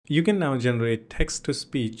you can now generate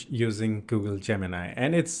text-to-speech using Google Gemini,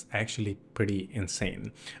 and it's actually pretty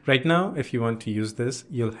insane. Right now, if you want to use this,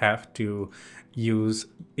 you'll have to use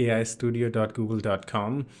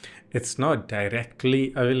aistudio.google.com. It's not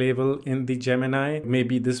directly available in the Gemini.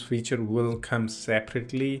 Maybe this feature will come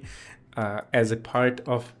separately as a part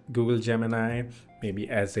of Google Gemini, maybe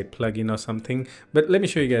as a plugin or something. But let me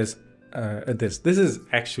show you guys this. This is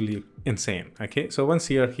actually insane. Okay, so once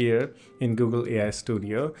you're here in Google AI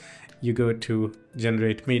Studio, you go to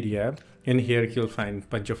generate media. In here you'll find a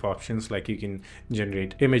bunch of options, like you can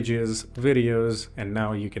generate images, videos, and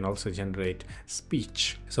now you can also generate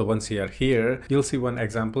speech. So once you are here, you'll see one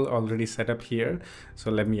example already set up here. So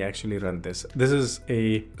let me actually run this. This is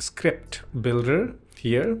a script builder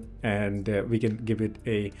here, and we can give it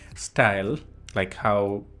a style, like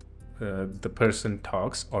how the person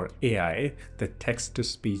talks, or AI, the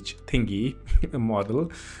text-to-speech thingy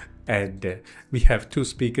model. And we have two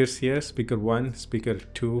speakers here, speaker 1, speaker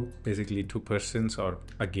 2, basically two persons, or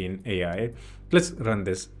again AI. Let's run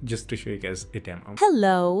this just to show you guys a demo.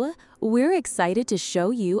 Hello, we're excited to show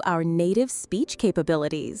you our native speech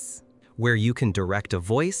capabilities, where you can direct a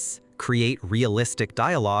voice, create realistic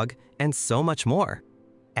dialogue, and so much more.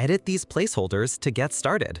 Edit these placeholders to get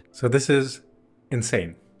started. So this is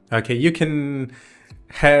insane. Okay, you can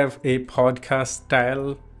have a podcast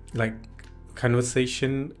style, like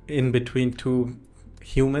conversation in between two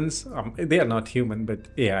humans. They are not human, but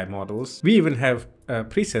AI models. We even have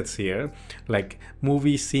presets here, like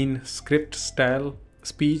movie scene script style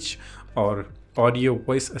speech, or audio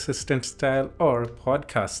voice assistant style, or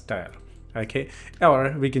podcast style. Okay,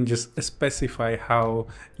 or we can just specify how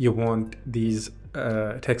you want these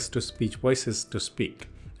text-to-speech voices to speak.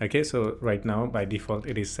 Okay, so right now by default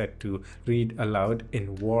it is set to read aloud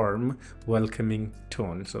in warm, welcoming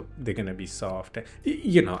tone. So they're gonna be soft.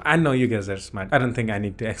 You know, I know you guys are smart. I don't think I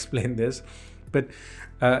need to explain this, but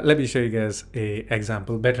let me show you guys a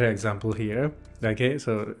example, better example here. Okay,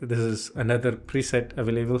 so this is another preset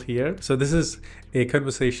available here. So this is a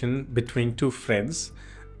conversation between two friends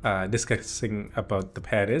discussing about the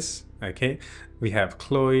Paris. Okay, we have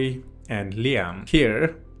Chloe and Liam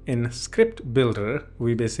here. In script builder,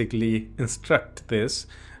 we basically instruct this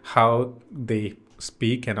how they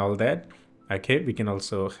speak and all that. Okay, we can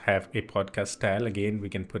also have a podcast style. Again, we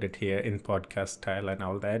can put it here in podcast style and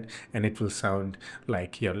all that, and it will sound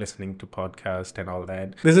like you're listening to podcast and all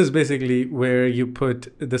that. This is basically where you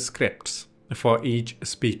put the scripts for each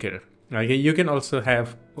speaker. Okay, you can also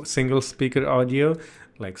have single speaker audio,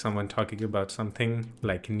 like someone talking about something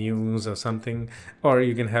like news or something, or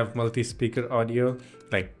you can have multi-speaker audio,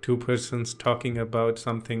 like two persons talking about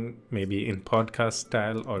something, maybe in podcast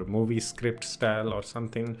style or movie script style or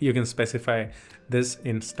something. You can specify this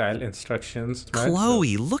in style instructions. Right?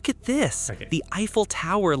 Chloe, look at this. Okay. The Eiffel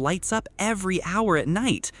Tower lights up every hour at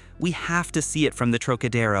night. We have to see it from the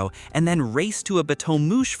Trocadero and then race to a bateau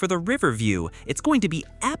mouche for the river view. It's going to be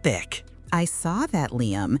epic. I saw that,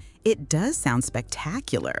 Liam. It does sound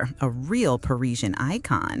spectacular, a real Parisian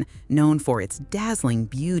icon, known for its dazzling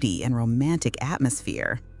beauty and romantic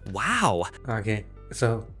atmosphere. Wow. Okay,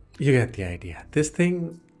 so you get the idea. This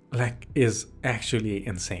thing is actually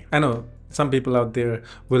insane. I know some people out there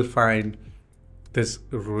will find this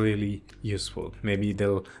really useful. Maybe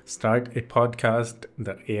they'll start a podcast,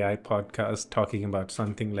 the AI podcast, talking about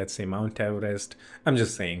something, let's say Mount Everest. I'm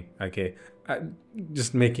just saying, okay,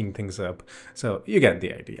 just making things up. So you get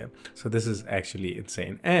the idea. So this is actually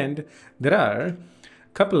insane. And there are a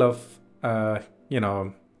couple of,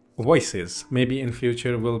 voices. Maybe in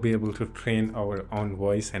future we'll be able to train our own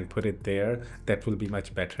voice and put it there. That will be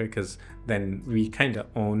much better, because then we kind of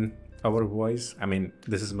own our voice. I mean,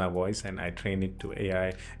 this is my voice and I train it to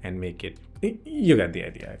AI and make it, you got the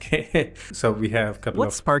idea, okay? So we have a couple What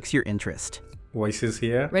of sparks your interest? voices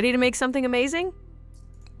here. Ready to make something amazing?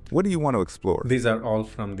 What do you want to explore? These are all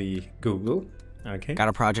from the Google, okay? Got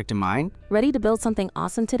a project in mind? ready to build something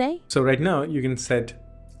awesome today? So right now you can set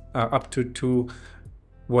up to 2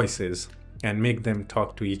 voices and make them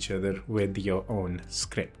talk to each other with your own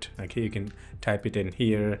script. Okay, you can type it in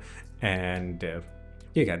here, and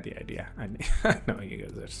you got the idea. I know you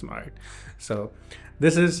guys are smart. So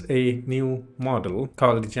this is a new model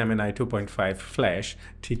called Gemini 2.5 Flash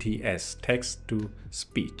TTS, text to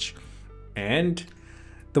speech, and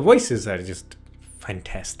the voices are just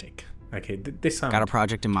fantastic. Okay, they sound. Got a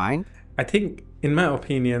project in mind? I think, in my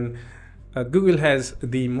opinion, Google has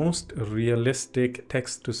the most realistic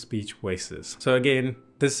text-to-speech voices. So again,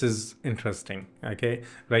 this is interesting. Okay,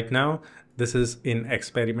 right now This is in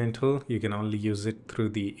experimental. You can only use it through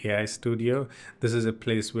the AI Studio. This is a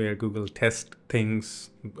place where Google tests things,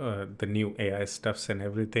 the new AI stuffs and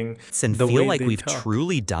everything. And The feel way like they we've talk.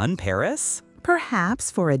 truly done Paris? Perhaps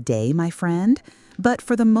for a day, my friend, but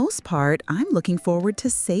for the most part, I'm looking forward to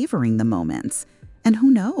savoring the moments. And who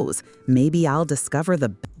knows, maybe I'll discover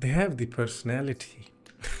the They have the personality.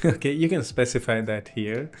 Okay, you can specify that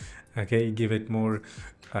here. Okay, give it more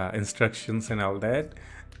instructions and all that.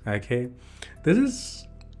 Okay, this is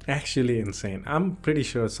actually insane. I'm pretty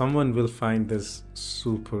sure someone will find this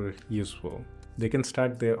super useful. They can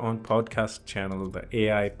start their own podcast channel, the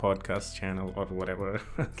AI podcast channel or whatever.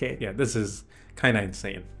 Okay, yeah, this is kind of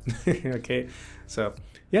insane. Okay, so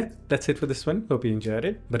yeah, that's it for this one. Hope you enjoyed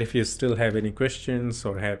it. But if you still have any questions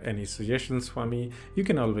or have any suggestions for me, you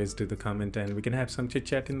can always do the comment and we can have some chit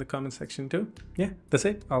chat in the comment section too. Yeah, that's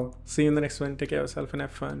it. I'll see you in the next one. Take care of yourself and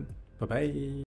have fun. Bye bye.